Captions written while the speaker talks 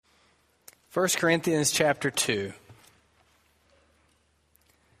1 Corinthians chapter 2.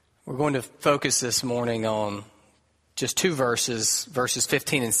 We're going to focus this morning on just two verses, verses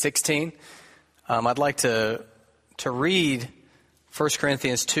 15 and 16. I'd like to read 1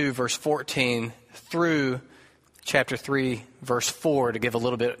 Corinthians 2, verse 14 through chapter 3, verse 4 to give a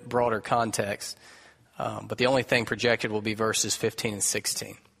little bit broader context. But the only thing projected will be verses 15 and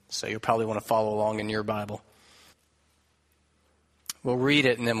 16. So you'll probably want to follow along in your Bible. We'll read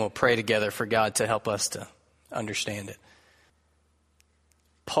it and then we'll pray together for God to help us to understand it.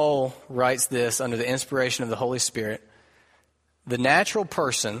 Paul writes this under the inspiration of the Holy Spirit. The natural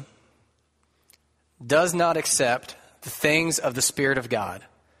person does not accept the things of the Spirit of God,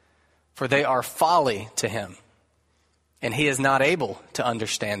 for they are folly to him, and he is not able to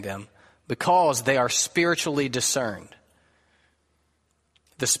understand them because they are spiritually discerned.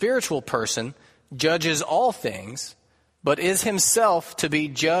 The spiritual person judges all things, but is himself to be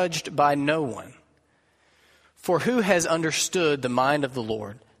judged by no one. For who has understood the mind of the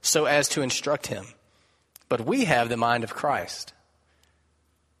Lord so as to instruct him? But we have the mind of Christ.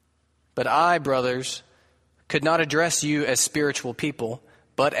 But I, brothers, could not address you as spiritual people,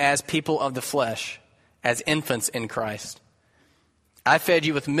 but as people of the flesh, as infants in Christ. I fed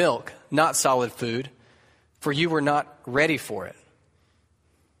you with milk, not solid food, for you were not ready for it.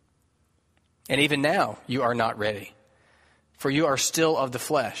 And even now you are not ready, for you are still of the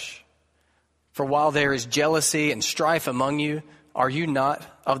flesh. For while there is jealousy and strife among you, are you not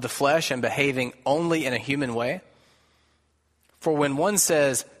of the flesh and behaving only in a human way? For when one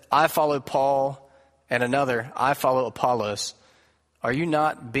says, I follow Paul, and another, I follow Apollos, are you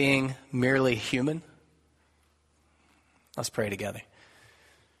not being merely human? Let's pray together.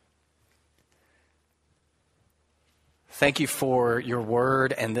 Thank you for your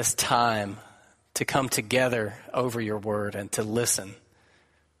word and this time to come together over your word and to listen.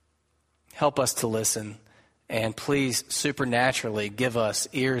 Help us to listen, and please supernaturally give us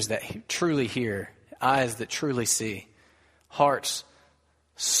ears that truly hear, eyes that truly see, hearts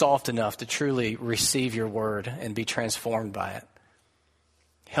soft enough to truly receive your word and be transformed by it.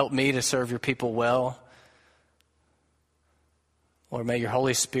 Help me to serve your people well. Lord, may your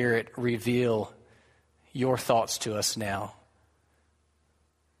Holy Spirit reveal your thoughts to us now.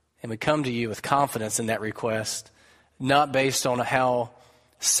 And we come to you with confidence in that request, not based on how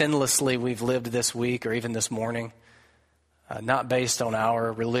sinlessly we've lived this week or even this morning, not based on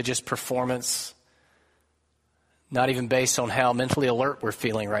our religious performance, not even based on how mentally alert we're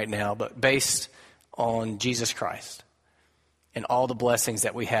feeling right now, but based on Jesus Christ and all the blessings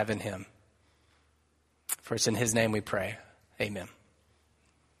that we have in him. For it's in his name we pray. Amen.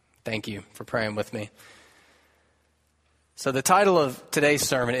 Thank you for praying with me. So the title of today's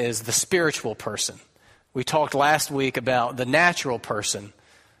sermon is The Spiritual Person. We talked last week about the natural person.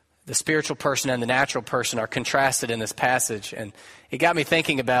 The spiritual person and the natural person are contrasted in this passage. And it got me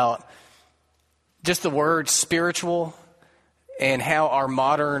thinking about just the word spiritual and how our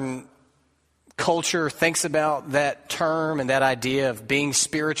modern culture thinks about that term and that idea of being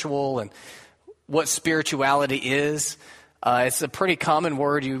spiritual and what spirituality is. It's a pretty common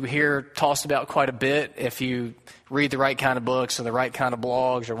word you hear tossed about quite a bit if you read the right kind of books or the right kind of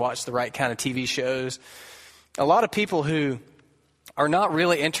blogs or watch the right kind of TV shows. A lot of people who are not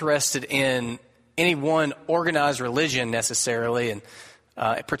really interested in any one organized religion necessarily, and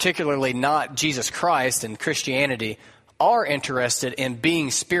particularly not Jesus Christ and Christianity, are interested in being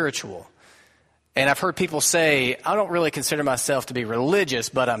spiritual. And I've heard people say, I don't really consider myself to be religious,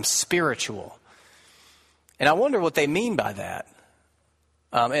 but I'm spiritual. And I wonder what they mean by that.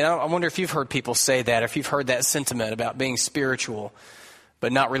 And I wonder if you've heard people say that, or if you've heard that sentiment about being spiritual,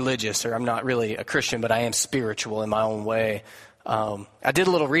 but not religious, or I'm not really a Christian, but I am spiritual in my own way. I did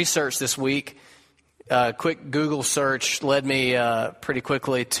a little research this week. A quick Google search led me pretty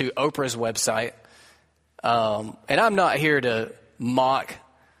quickly to Oprah's website. And I'm not here to mock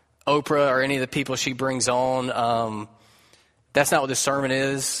Oprah or any of the people she brings on. That's not what this sermon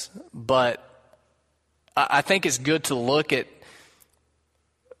is, but I think it's good to look at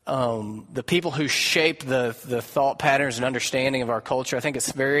the people who shape the thought patterns and understanding of our culture. I think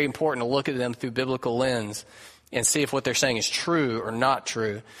it's very important to look at them through biblical lens and see if what they're saying is true or not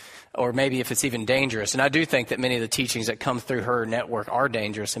true, or maybe if it's even dangerous. And I do think that many of the teachings that come through her network are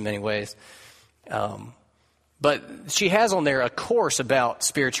dangerous in many ways. But she has on there a course about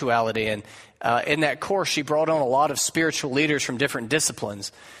spirituality, and in that course she brought on a lot of spiritual leaders from different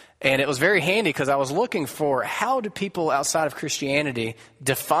disciplines. And it was very handy because I was looking for how do people outside of Christianity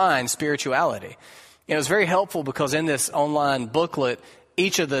define spirituality. And it was very helpful because in this online booklet,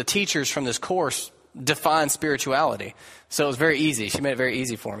 each of the teachers from this course defined spirituality. So it was very easy. She made it very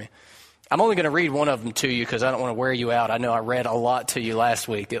easy for me. I'm only going to read one of them to you because I don't want to wear you out. I know I read a lot to you last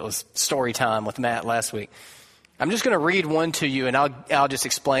week. It was story time with Matt last week. I'm just going to read one to you, and I'll just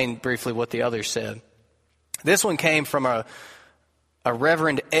explain briefly what the others said. This one came from a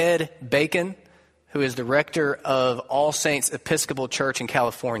Reverend Ed Bacon, who is the rector of All Saints Episcopal Church in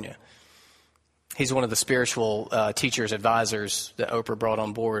California. He's one of the spiritual teachers, advisors that Oprah brought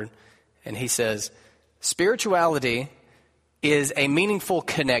on board. And he says, spirituality is a meaningful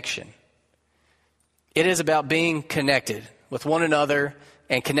connection. It is about being connected with one another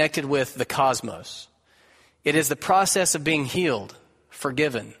and connected with the cosmos. It is the process of being healed,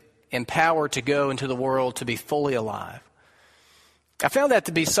 forgiven, empowered to go into the world to be fully alive. I found that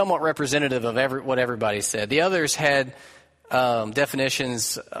to be somewhat representative of what everybody said. The others had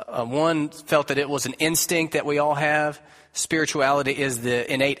definitions. One felt that it was an instinct that we all have. Spirituality is the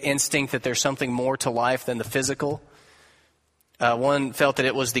innate instinct that there's something more to life than the physical. One felt that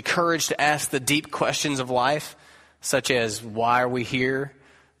it was the courage to ask the deep questions of life, such as, why are we here?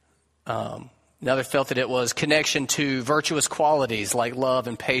 Another felt that it was connection to virtuous qualities like love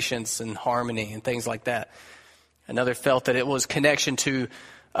and patience and harmony and things like that. Another felt that it was connection to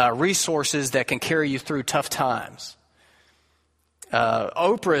resources that can carry you through tough times.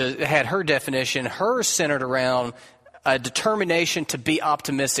 Oprah had her definition, hers centered around a determination to be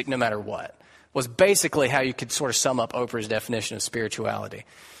optimistic no matter what. Was basically how you could sort of sum up Oprah's definition of spirituality.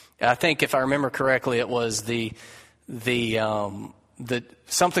 I think, if I remember correctly, it was the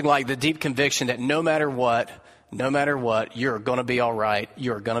something like the deep conviction that no matter what, you're going to be all right.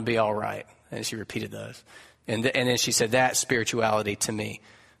 You're going to be all right. And she repeated those, and then she said, that's spirituality to me.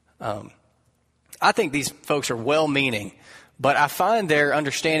 I think these folks are well-meaning, but I find their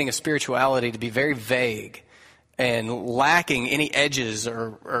understanding of spirituality to be very vague and lacking any edges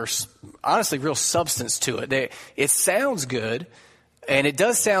or honestly real substance to it. It sounds good, and it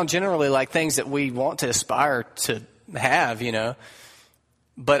does sound generally like things that we want to aspire to have,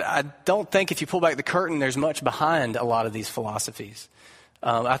 But I don't think if you pull back the curtain, there's much behind a lot of these philosophies.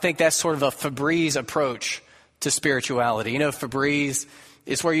 I think that's sort of a Febreze approach to spirituality. Febreze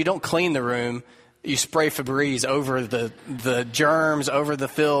is where you don't clean the room. You spray Febreze over the germs, over the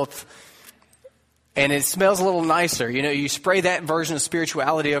filth, and it smells a little nicer. You spray that version of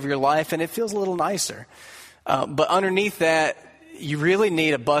spirituality over your life, and it feels a little nicer. But underneath that, you really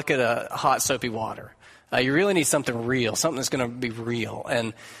need a bucket of hot, soapy water. You really need something real, something that's going to be real.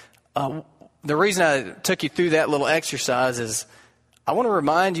 And the reason I took you through that little exercise is I want to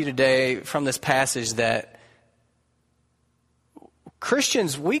remind you today from this passage that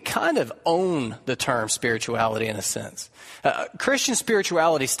Christians, we kind of own the term spirituality in a sense. Christian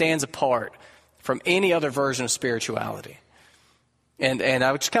spirituality stands apart from any other version of spirituality. And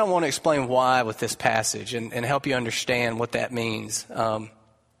I just kind of want to explain why with this passage and help you understand what that means.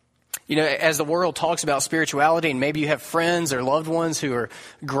 As the world talks about spirituality, and maybe you have friends or loved ones who are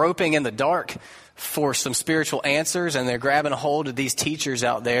groping in the dark for some spiritual answers, and they're grabbing a hold of these teachers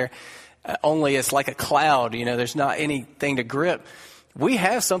out there, only it's like a cloud, there's not anything to grip. We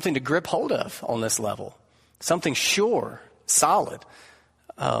have something to grip hold of on this level, something sure, solid.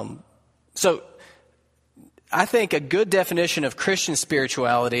 So I think a good definition of Christian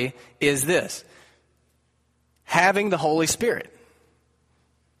spirituality is this: having the Holy Spirit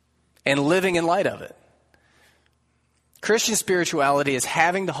and living in light of it. Christian spirituality is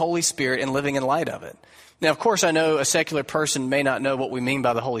having the Holy Spirit and living in light of it. Now, of course, I know a secular person may not know what we mean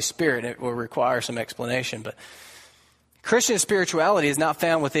by the Holy Spirit. It will require some explanation. But Christian spirituality is not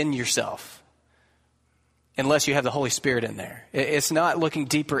found within yourself unless you have the Holy Spirit in there. It's not looking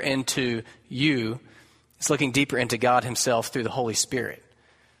deeper into you. It's looking deeper into God himself through the Holy Spirit.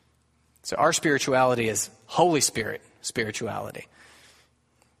 So our spirituality is Holy Spirit spirituality.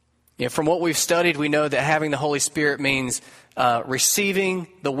 From what we've studied, we know that having the Holy Spirit means receiving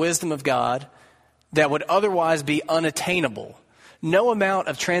the wisdom of God that would otherwise be unattainable. No amount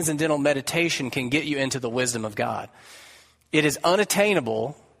of transcendental meditation can get you into the wisdom of God. It is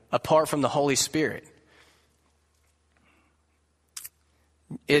unattainable apart from the Holy Spirit.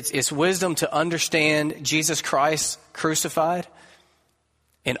 It's wisdom to understand Jesus Christ crucified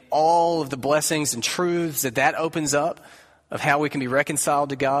and all of the blessings and truths that opens up of how we can be reconciled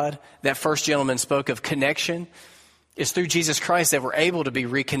to God. That first gentleman spoke of connection. It's through Jesus Christ that we're able to be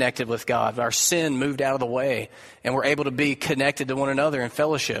reconnected with God. Our sin moved out of the way, and we're able to be connected to one another in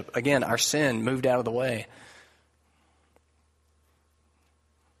fellowship. Again, our sin moved out of the way.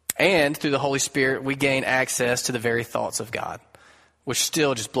 And through the Holy Spirit, we gain access to the very thoughts of God, which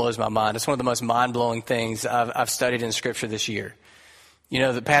still just blows my mind. It's one of the most mind-blowing things I've studied in Scripture this year.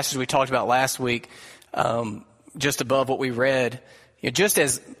 The passage we talked about last week, just above what we read, Just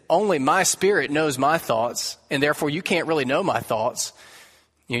as only my spirit knows my thoughts, and therefore you can't really know my thoughts.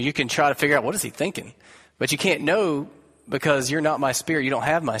 You can try to figure out, what is he thinking? But you can't know because you're not my spirit. You don't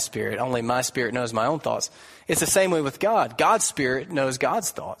have my spirit. Only my spirit knows my own thoughts. It's the same way with God. God's spirit knows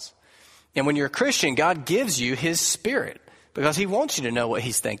God's thoughts. And when you're a Christian, God gives you his spirit because he wants you to know what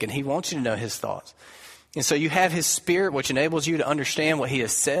he's thinking. He wants you to know his thoughts. And so you have his spirit, which enables you to understand what he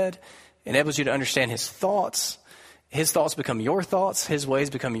has said, enables you to understand his thoughts. His thoughts become your thoughts. His ways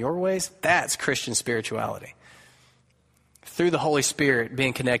become your ways. That's Christian spirituality. Through the Holy Spirit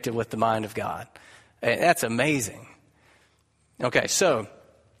being connected with the mind of God. That's amazing. Okay, so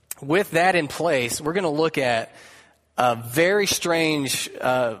with that in place, we're going to look at a very strange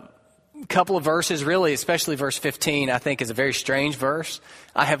couple of verses, really, especially verse 15, I think is a very strange verse.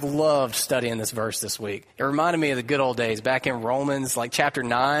 I have loved studying this verse this week. It reminded me of the good old days back in Romans, like chapter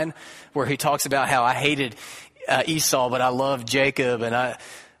 9, where he talks about how I hated Esau, but I loved Jacob,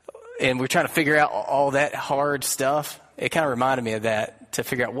 and we're trying to figure out all that hard stuff. It kind of reminded me of that, to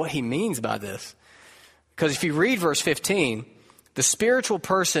figure out what he means by this. Because if you read verse 15, the spiritual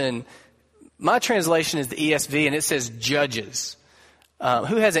person, my translation is the ESV, and it says judges.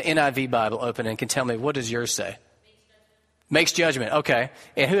 Who has an NIV Bible open and can tell me, what does yours say? Makes judgment. Okay.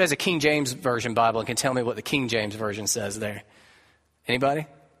 And who has a King James Version Bible and can tell me what the King James Version says there? Anybody?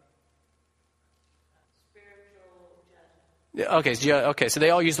 Okay, so they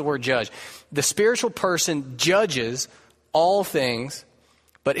all use the word judge. The spiritual person judges all things,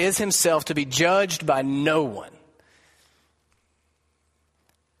 but is himself to be judged by no one.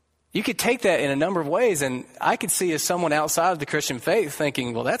 You could take that in a number of ways, and I could see as someone outside of the Christian faith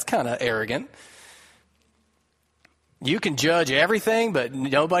thinking, well, that's kind of arrogant. You can judge everything, but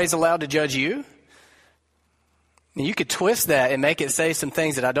nobody's allowed to judge you. And you could twist that and make it say some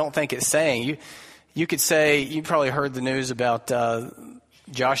things that I don't think it's saying. You could say, you probably heard the news about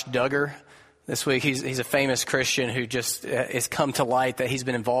Josh Duggar this week. He's a famous Christian who just has come to light that he's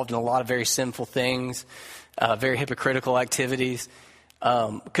been involved in a lot of very sinful things, very hypocritical activities.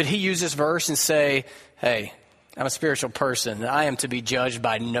 Could he use this verse and say, hey, I'm a spiritual person, and I am to be judged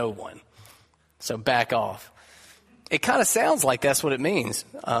by no one, so back off? It kind of sounds like that's what it means.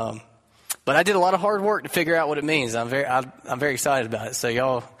 But I did a lot of hard work to figure out what it means. I'm very excited about it. So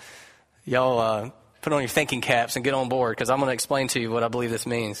y'all put on your thinking caps and get on board, because I'm going to explain to you what I believe this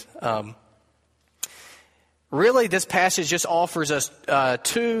means. Really, this passage just offers us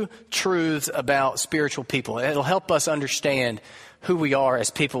two truths about spiritual people. It'll help us understand who we are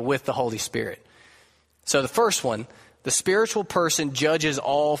as people with the Holy Spirit. So the first one, the spiritual person judges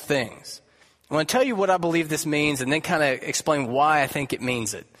all things. I'm going to tell you what I believe this means and then kind of explain why I think it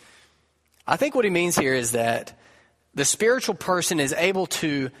means it. I think what he means here is that the spiritual person is able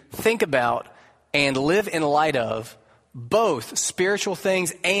to think about and live in light of both spiritual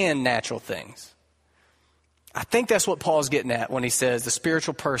things and natural things. I think that's what Paul's getting at when he says the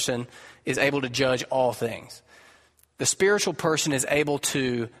spiritual person is able to judge all things. The spiritual person is able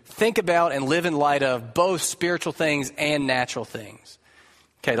to think about and live in light of both spiritual things and natural things.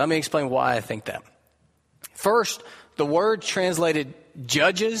 Okay, let me explain why I think that. First, the word translated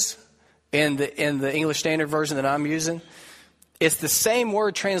judges in the English Standard Version that I'm using, it's the same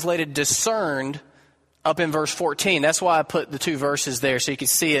word translated discerned up in verse 14. That's why I put the two verses there so you can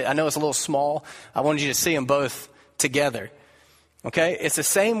see it. I know it's a little small. I wanted you to see them both together. Okay, it's the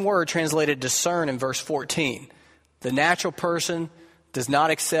same word translated discern in verse 14. The natural person does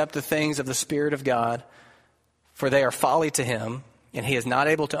not accept the things of the Spirit of God, for they are folly to him, and he is not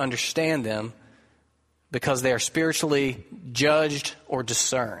able to understand them because they are spiritually judged or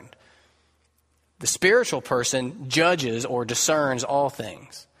discerned. The spiritual person judges or discerns all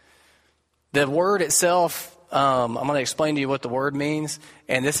things. The word itself, I'm going to explain to you what the word means,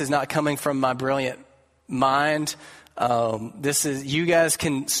 and this is not coming from my brilliant mind. You guys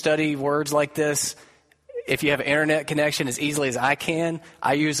can study words like this if you have an internet connection as easily as I can.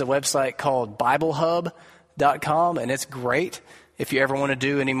 I use a website called BibleHub.com, and it's great if you ever want to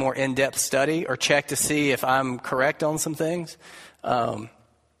do any more in-depth study or check to see if I'm correct on some things.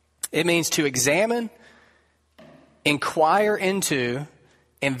 It means to examine, inquire into,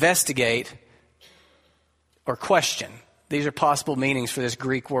 investigate, or question. These are possible meanings for this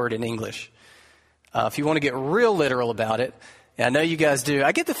Greek word in English. If you want to get real literal about it, and I know you guys do.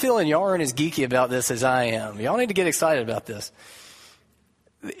 I get the feeling y'all aren't as geeky about this as I am. Y'all need to get excited about this.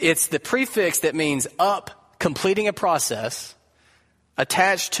 It's the prefix that means up, completing a process,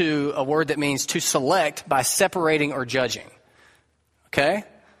 attached to a word that means to select by separating or judging. Okay?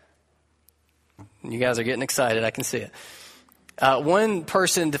 You guys are getting excited. I can see it. One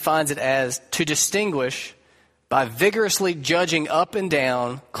person defines it as to distinguish by vigorously judging up and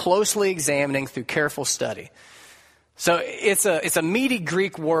down, closely examining through careful study. So it's a meaty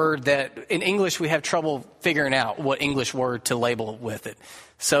Greek word that in English we have trouble figuring out what English word to label with it.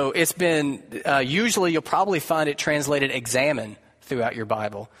 So it's been, usually you'll probably find it translated examine throughout your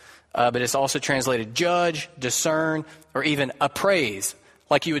Bible. But it's also translated judge, discern, or even appraise,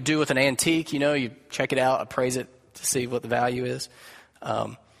 like you would do with an antique. You check it out, appraise it to see what the value is.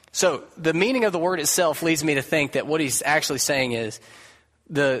 So the meaning of the word itself leads me to think that what he's actually saying is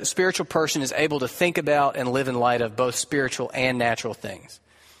the spiritual person is able to think about and live in light of both spiritual and natural things.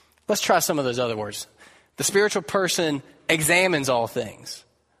 Let's try some of those other words. The spiritual person examines all things,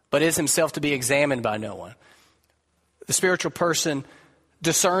 but is himself to be examined by no one. The spiritual person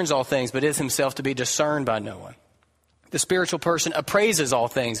discerns all things, but is himself to be discerned by no one. The spiritual person appraises all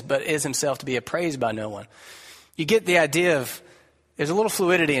things, but is himself to be appraised by no one. You get the idea of there's a little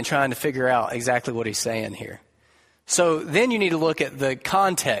fluidity in trying to figure out exactly what he's saying here. So then you need to look at the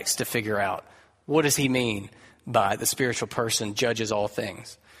context to figure out what does he mean by the spiritual person judges all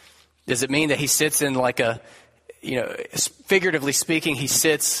things. Does it mean that he sits in like figuratively speaking, he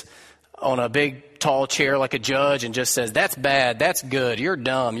sits on a big tall chair like a judge and just says, that's bad, that's good, you're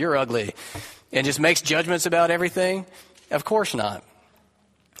dumb, you're ugly, and just makes judgments about everything? Of course not.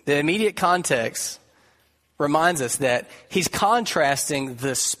 The immediate context reminds us that he's contrasting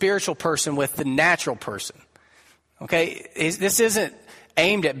the spiritual person with the natural person. Okay, this isn't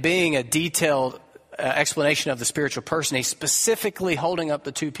aimed at being a detailed explanation of the spiritual person. He's specifically holding up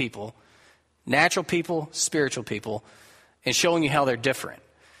the two people, natural people, spiritual people, and showing you how they're different.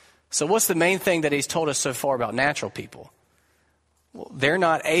 So what's the main thing that he's told us so far about natural people? Well, they're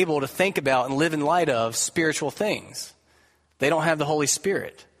not able to think about and live in light of spiritual things. They don't have the Holy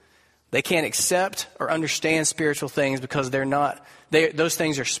Spirit. They can't accept or understand spiritual things because those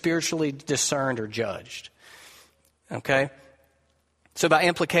things are spiritually discerned or judged. Okay? So by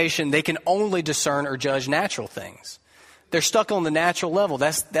implication, they can only discern or judge natural things. They're stuck on the natural level.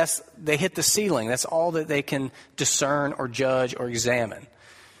 They hit the ceiling. That's all that they can discern or judge or examine.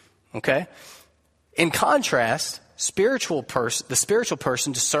 Okay? In contrast, the spiritual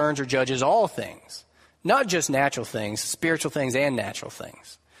person discerns or judges all things. Not just natural things, spiritual things and natural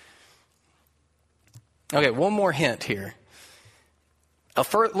things. Okay, one more hint here. A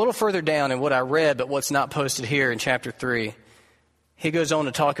little further down in what I read, but what's not posted here in chapter 3, he goes on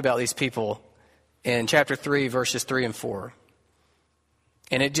to talk about these people in chapter 3, verses 3 and 4.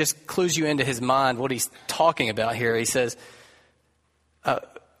 And it just clues you into his mind what he's talking about here. He says,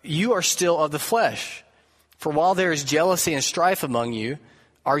 you are still of the flesh. For while there is jealousy and strife among you,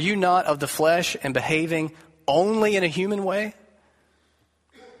 are you not of the flesh and behaving only in a human way?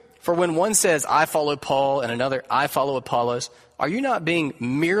 For when one says, I follow Paul, and another, I follow Apollos, are you not being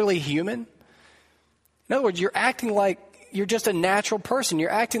merely human? In other words, you're acting like you're just a natural person.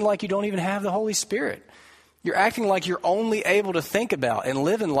 You're acting like you don't even have the Holy Spirit. You're acting like you're only able to think about and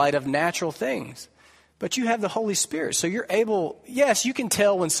live in light of natural things. But you have the Holy Spirit. So you're able, yes, you can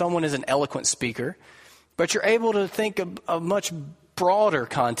tell when someone is an eloquent speaker, but you're able to think of a much broader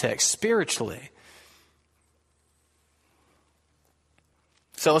context spiritually.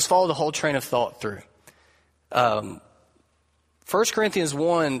 So let's follow the whole train of thought through. 1 Corinthians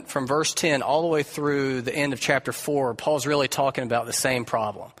 1 from verse 10 all the way through the end of chapter 4, Paul's really talking about the same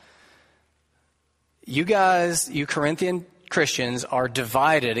problem. You guys, you Corinthian Christians, are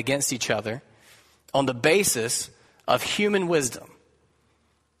divided against each other on the basis of human wisdom.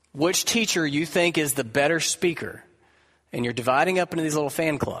 Which teacher you think is the better speaker? And you're dividing up into these little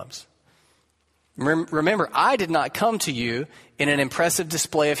fan clubs. Remember, I did not come to you in an impressive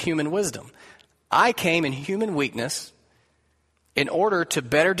display of human wisdom. I came in human weakness in order to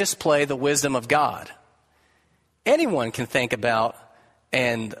better display the wisdom of God. Anyone can think about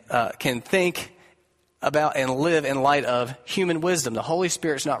and live in light of human wisdom. The Holy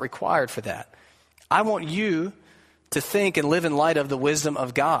Spirit's not required for that. I want you to think and live in light of the wisdom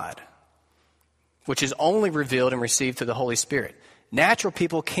of God, which is only revealed and received through the Holy Spirit. Natural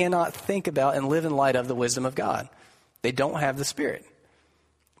people cannot think about and live in light of the wisdom of God. They don't have the Spirit.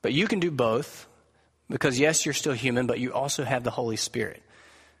 But you can do both because, yes, you're still human, but you also have the Holy Spirit.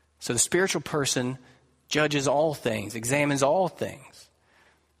 So the spiritual person judges all things, examines all things,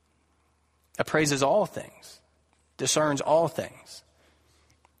 appraises all things, discerns all things.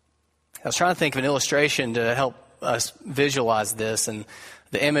 I was trying to think of an illustration to help us visualize this, and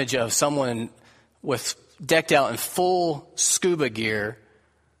the image of someone decked out in full scuba gear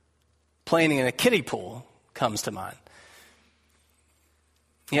playing in a kiddie pool comes to mind.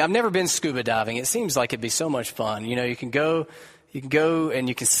 Yeah, I've never been scuba diving. It seems like it'd be so much fun. You know, you can go You can go and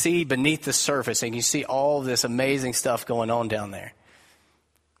you can see beneath the surface, and you see all this amazing stuff going on down there.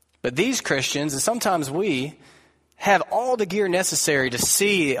 But these Christians, and sometimes we, have all the gear necessary to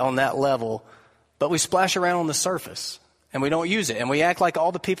see on that level, but we splash around on the surface, and we don't use it. And we act like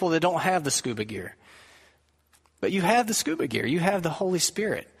all the people that don't have the scuba gear. But you have the scuba gear. You have the Holy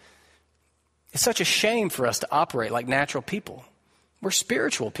Spirit. It's such a shame for us to operate like natural people. We're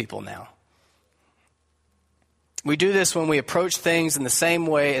spiritual people now. We do this when we approach things in the same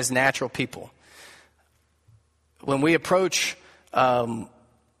way as natural people. When we approach our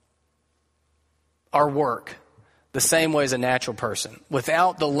work the same way as a natural person,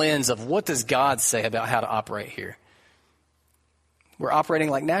 without the lens of what does God say about how to operate here. We're operating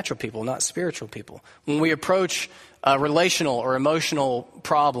like natural people, not spiritual people. When we approach relational or emotional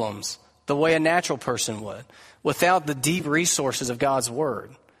problems the way a natural person would, without the deep resources of God's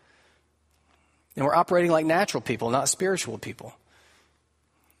Word, then we're operating like natural people, not spiritual people.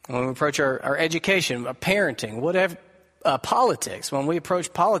 And when we approach our education, our parenting, whatever, politics, when we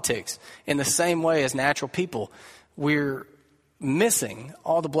approach politics in the same way as natural people, we're missing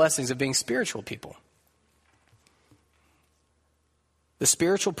all the blessings of being spiritual people. The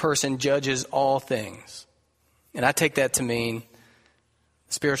spiritual person judges all things. And I take that to mean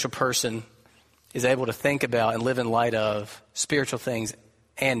the spiritual person is able to think about and live in light of spiritual things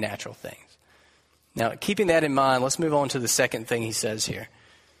and natural things. Now, keeping that in mind, let's move on to the second thing he says here.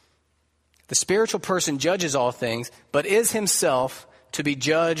 The spiritual person judges all things, but is himself to be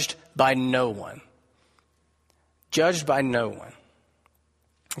judged by no one. Judged by no one.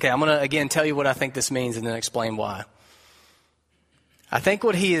 Okay, I'm going to again tell you what I think this means and then explain why. I think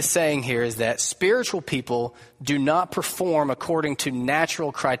what he is saying here is that spiritual people do not perform according to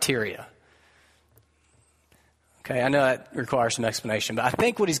natural criteria. Okay, I know that requires some explanation, but I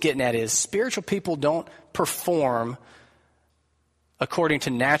think what he's getting at is spiritual people don't perform according to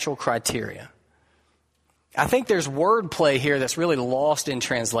natural criteria. I think there's wordplay here that's really lost in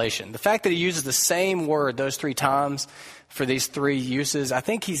translation. The fact that he uses the same word those 3 times for these 3 uses, I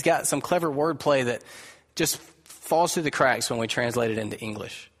think he's got some clever wordplay that just falls through the cracks when we translate it into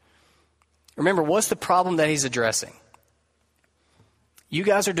English. Remember, what's the problem that he's addressing? You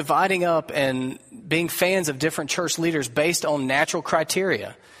guys are dividing up and being fans of different church leaders based on natural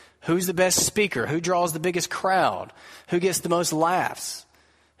criteria. Who's the best speaker? Who draws the biggest crowd? Who gets the most laughs?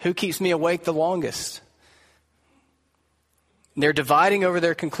 Who keeps me awake the longest? They're dividing over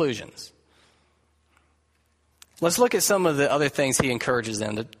their conclusions. Let's look at some of the other things he encourages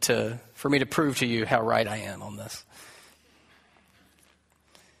them for me to prove to you how right I am on this.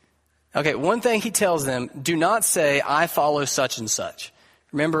 Okay, one thing he tells them, do not say, I follow such and such.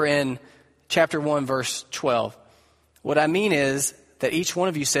 Remember in chapter 1, verse 12, what I mean is that each one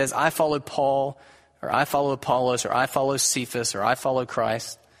of you says, I follow Paul, or I follow Apollos, or I follow Cephas, or I follow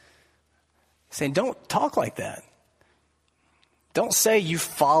Christ. He's saying, don't talk like that. Don't say you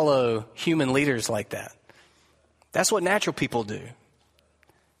follow human leaders like that. That's what natural people do.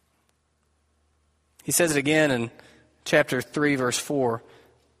 He says it again in chapter 3, verse 4.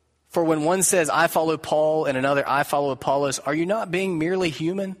 For when one says, I follow Paul, and another, I follow Apollos, are you not being merely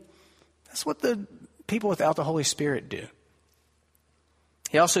human? That's what the people without the Holy Spirit do.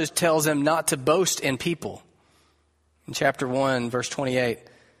 He also tells them not to boast in people. In chapter 1, verse 28,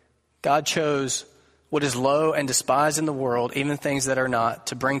 God chose what is low and despised in the world, even things that are not,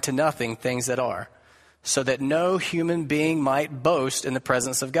 to bring to nothing things that are, so that no human being might boast in the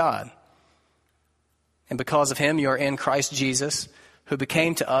presence of God. And because of him, you are in Christ Jesus, who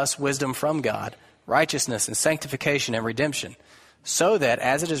became to us wisdom from God, righteousness and sanctification and redemption, so that,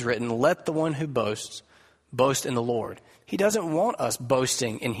 as it is written, let the one who boasts boast in the Lord. He doesn't want us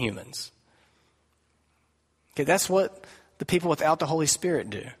boasting in humans. Okay, that's what the people without the Holy Spirit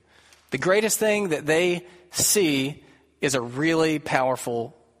do. The greatest thing that they see is a really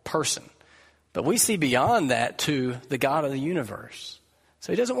powerful person. But we see beyond that to the God of the universe.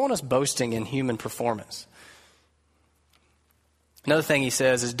 So he doesn't want us boasting in human performance. Another thing he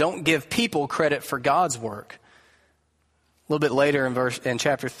says is don't give people credit for God's work. A little bit later in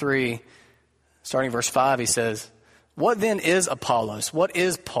chapter 3, starting verse 5, he says, what then is Apollos? What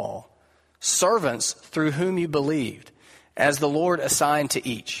is Paul? Servants through whom you believed, as the Lord assigned to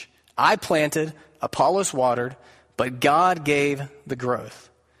each. I planted, Apollos watered, but God gave the growth.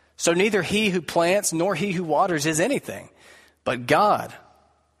 So neither he who plants nor he who waters is anything, but God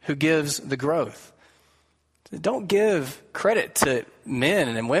who gives the growth. Don't give credit to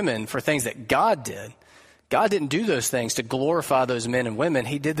men and women for things that God did. God didn't do those things to glorify those men and women.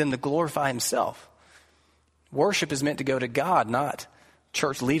 He did them to glorify himself. Worship is meant to go to God, not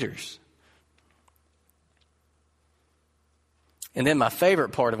church leaders. And then my favorite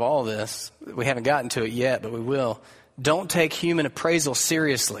part of all this, we haven't gotten to it yet, but we will. Don't take human appraisal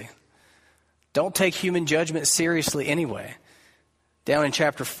seriously. Don't take human judgment seriously anyway. Down in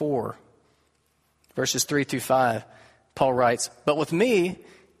chapter 4, verses 3 through 5, Paul writes, "But with me,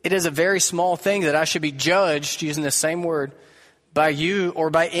 it is a very small thing that I should be judged," using the same word, "by you or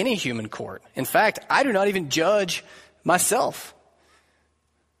by any human court. In fact, I do not even judge myself.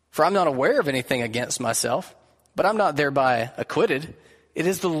 For I'm not aware of anything against myself, but I'm not thereby acquitted. It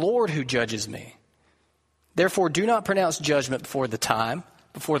is the Lord who judges me. Therefore, do not pronounce judgment before the time,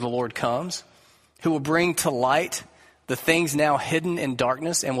 before the Lord comes, who will bring to light the things now hidden in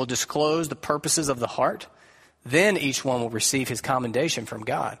darkness and will disclose the purposes of the heart. Then each one will receive his commendation from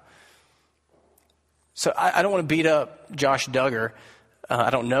God." So I don't want to beat up Josh Duggar. I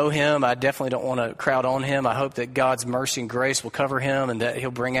don't know him. I definitely don't want to crowd on him. I hope that God's mercy and grace will cover him and that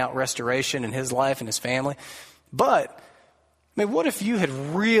he'll bring out restoration in his life and his family. But, I mean, what if you had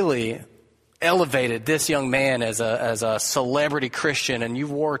really elevated this young man as a celebrity Christian, and you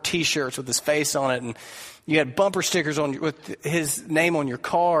wore T-shirts with his face on it, and you had bumper stickers on with his name on your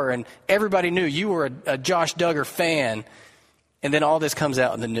car, and everybody knew you were a Josh Duggar fan, and then all this comes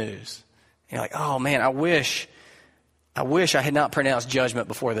out in the news. And you're like, oh man, I wish I had not pronounced judgment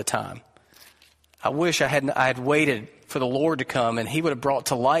before the time. I wish I had waited for the Lord to come, and he would have brought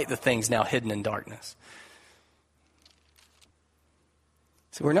to light the things now hidden in darkness.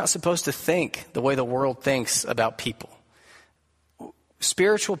 So we're not supposed to think the way the world thinks about people.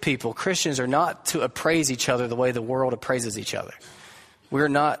 Spiritual people, Christians, are not to appraise each other the way the world appraises each other. We're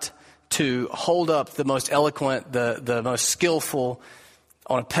not to hold up the most eloquent, the most skillful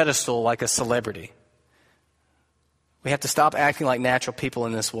on a pedestal like a celebrity. We have to stop acting like natural people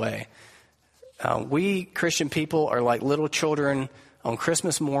in this way. We Christian people are like little children on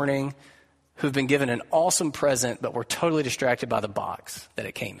Christmas morning who've been given an awesome present, but we're totally distracted by the box that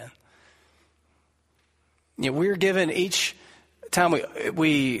it came in. You know, we're given each time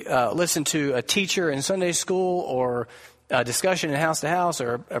we listen to a teacher in Sunday school or a discussion in house to house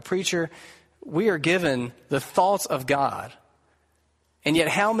or a preacher, we are given the thoughts of God. And yet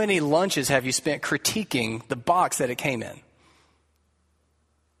how many lunches have you spent critiquing the box that it came in?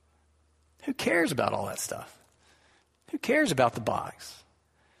 Who cares about all that stuff? Who cares about the box?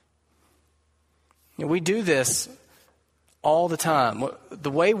 You know, we do this all the time.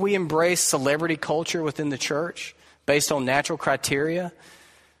 The way we embrace celebrity culture within the church based on natural criteria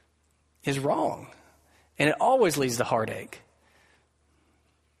is wrong. And it always leads to heartache.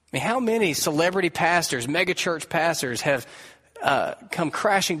 I mean, how many celebrity pastors, megachurch pastors have come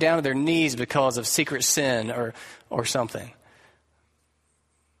crashing down to their knees because of secret sin or something?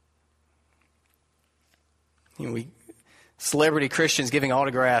 You know, celebrity Christians giving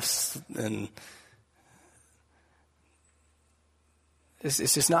autographs, and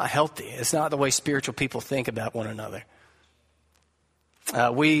it's just not healthy. It's not the way spiritual people think about one another.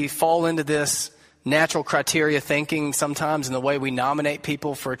 We fall into this natural criteria thinking sometimes in the way we nominate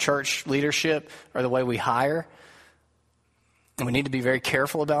people for church leadership or the way we hire. And we need to be very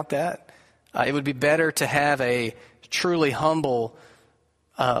careful about that. It would be better to have a truly humble,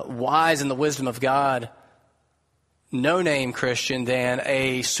 wise in the wisdom of God, no-name Christian than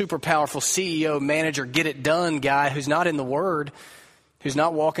a super powerful CEO, manager, get-it-done guy who's not in the Word, who's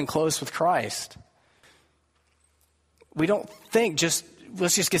not walking close with Christ. We don't think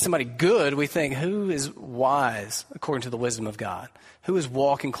let's just get somebody good. We think, who is wise according to the wisdom of God? Who is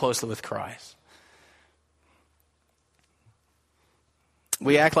walking closely with Christ?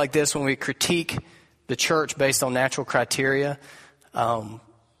 We act like this when we critique the church based on natural criteria.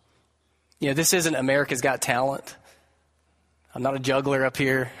 This isn't America's Got Talent. I'm not a juggler up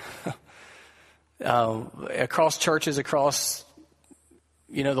here. Across churches, across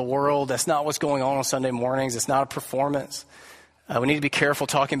the world, that's not what's going on Sunday mornings. It's not a performance. We need to be careful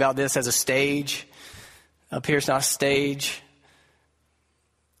talking about this as a stage. Up here, it's not a stage.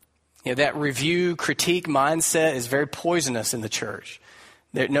 That review, critique mindset is very poisonous in the church.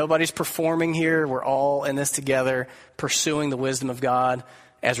 Nobody's performing here. We're all in this together, pursuing the wisdom of God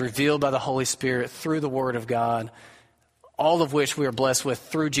as revealed by the Holy Spirit through the Word of God, all of which we are blessed with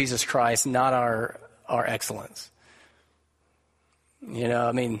through Jesus Christ, not our excellence.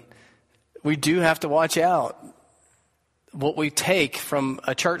 We do have to watch out what we take from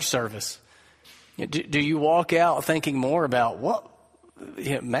a church service. Do you walk out thinking more about what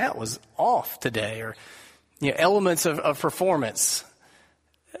Matt was off today, or elements of performance?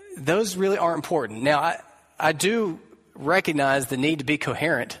 Those really aren't important. Now, I do recognize the need to be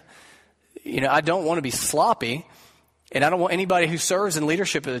coherent. I don't want to be sloppy. And I don't want anybody who serves in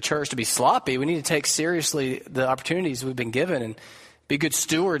leadership of the church to be sloppy. We need to take seriously the opportunities we've been given and be good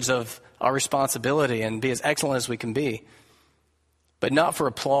stewards of our responsibility and be as excellent as we can be. But not for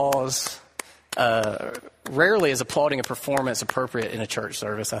applause. Rarely is applauding a performance appropriate in a church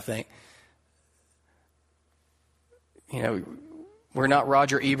service, I think. You know, we're not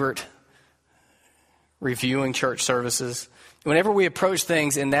Roger Ebert reviewing church services. Whenever we approach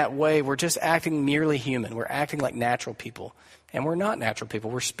things in that way, we're just acting merely human. We're acting like natural people. And we're not natural people.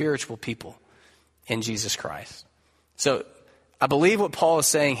 We're spiritual people in Jesus Christ. So I believe what Paul is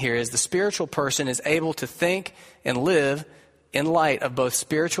saying here is the spiritual person is able to think and live in light of both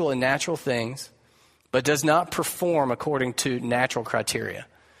spiritual and natural things, but does not perform according to natural criteria.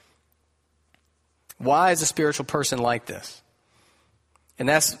 Why is a spiritual person like this? And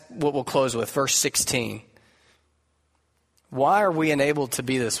that's what we'll close with, verse 16. Why are we enabled to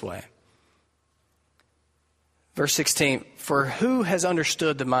be this way? Verse 16, for who has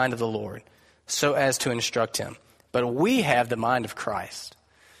understood the mind of the Lord so as to instruct him? But we have the mind of Christ.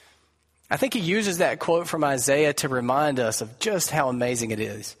 I think he uses that quote from Isaiah to remind us of just how amazing it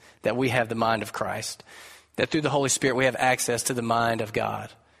is that we have the mind of Christ, that through the Holy Spirit we have access to the mind of God.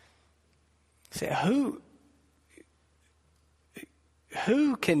 Say,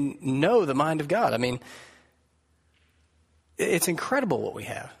 who can know the mind of God? I mean, it's incredible what we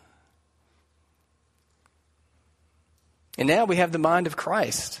have. And now we have the mind of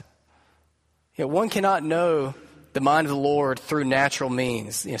Christ. You know, one cannot know the mind of the Lord through natural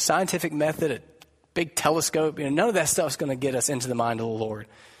means. You know, scientific method, a big telescope, none of that stuff is going to get us into the mind of the Lord.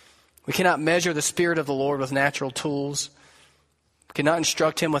 We cannot measure the Spirit of the Lord with natural tools. We cannot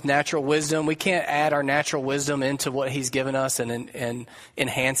instruct him with natural wisdom. We can't add our natural wisdom into what he's given us and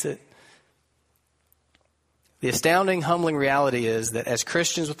enhance it. The astounding, humbling reality is that as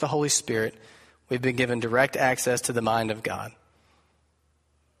Christians with the Holy Spirit, we've been given direct access to the mind of God.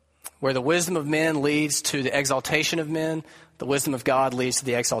 Where the wisdom of men leads to the exaltation of men, the wisdom of God leads to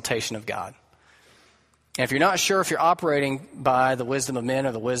the exaltation of God. And if you're not sure if you're operating by the wisdom of men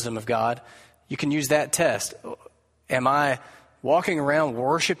or the wisdom of God, you can use that test. Am I walking around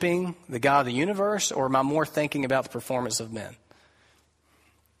worshiping the God of the universe, or am I more thinking about the performance of men?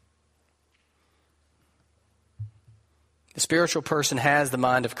 The spiritual person has the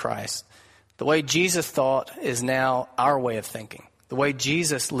mind of Christ. The way Jesus thought is now our way of thinking. The way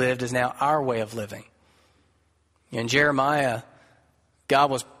Jesus lived is now our way of living. In Jeremiah, God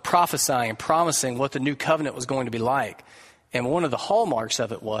was prophesying and promising what the new covenant was going to be like. And one of the hallmarks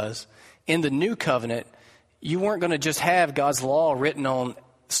of it was, in the new covenant, you weren't going to just have God's law written on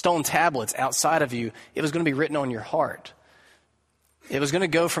stone tablets outside of you. It was going to be written on your heart. It was going to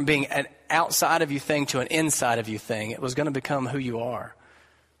go from being an outside of you thing to an inside of you thing. It was going to become who you are.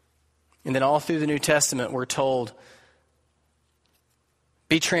 And then all through the New Testament, we're told,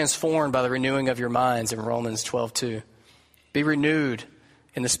 be transformed by the renewing of your minds in Romans 12:2. Be renewed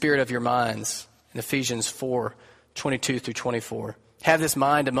in the spirit of your minds in Ephesians 4:22-24. Have this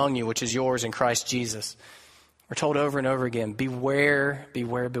mind among you, which is yours in Christ Jesus. We're told over and over again, beware,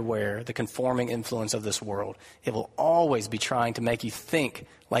 beware, beware the conforming influence of this world. It will always be trying to make you think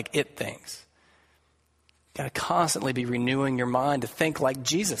like it thinks. You've got to constantly be renewing your mind to think like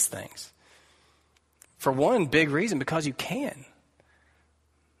Jesus thinks. For one big reason, because you can.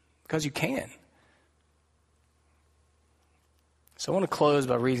 Because you can. So I want to close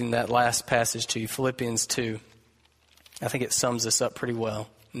by reading that last passage to you, Philippians 2. I think it sums this up pretty well,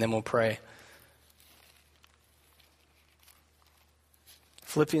 and then we'll pray.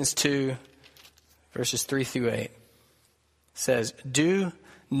 Philippians 2, verses 3-8 says, do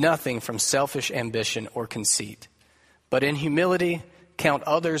nothing from selfish ambition or conceit, but in humility count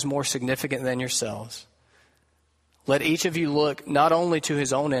others more significant than yourselves. Let each of you look not only to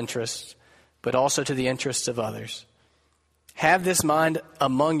his own interests, but also to the interests of others. Have this mind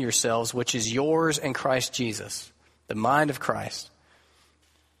among yourselves, which is yours in Christ Jesus, the mind of Christ,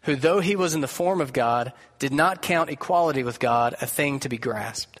 who, though he was in the form of God, did not count equality with God a thing to be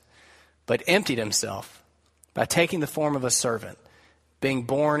grasped, but emptied himself by taking the form of a servant, being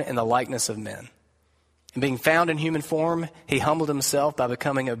born in the likeness of men. And being found in human form, he humbled himself by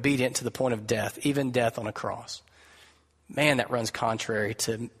becoming obedient to the point of death, even death on a cross. Man, that runs contrary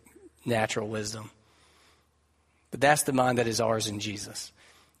to natural wisdom. But that's the mind that is ours in Jesus.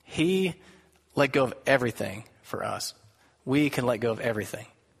 He let go of everything for us. We can let go of everything.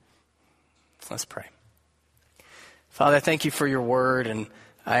 Let's pray. Father, I thank you for your word, and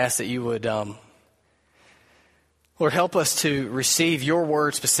I ask that you would, Lord, help us to receive your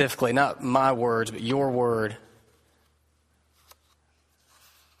word specifically, not my words, but your word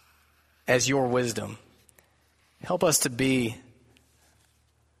as your wisdom. Help us to be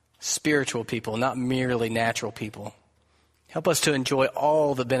spiritual people, not merely natural people. Help us to enjoy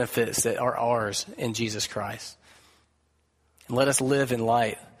all the benefits that are ours in Jesus Christ. And let us live in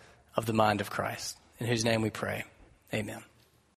light of the mind of Christ, in whose name we pray. Amen.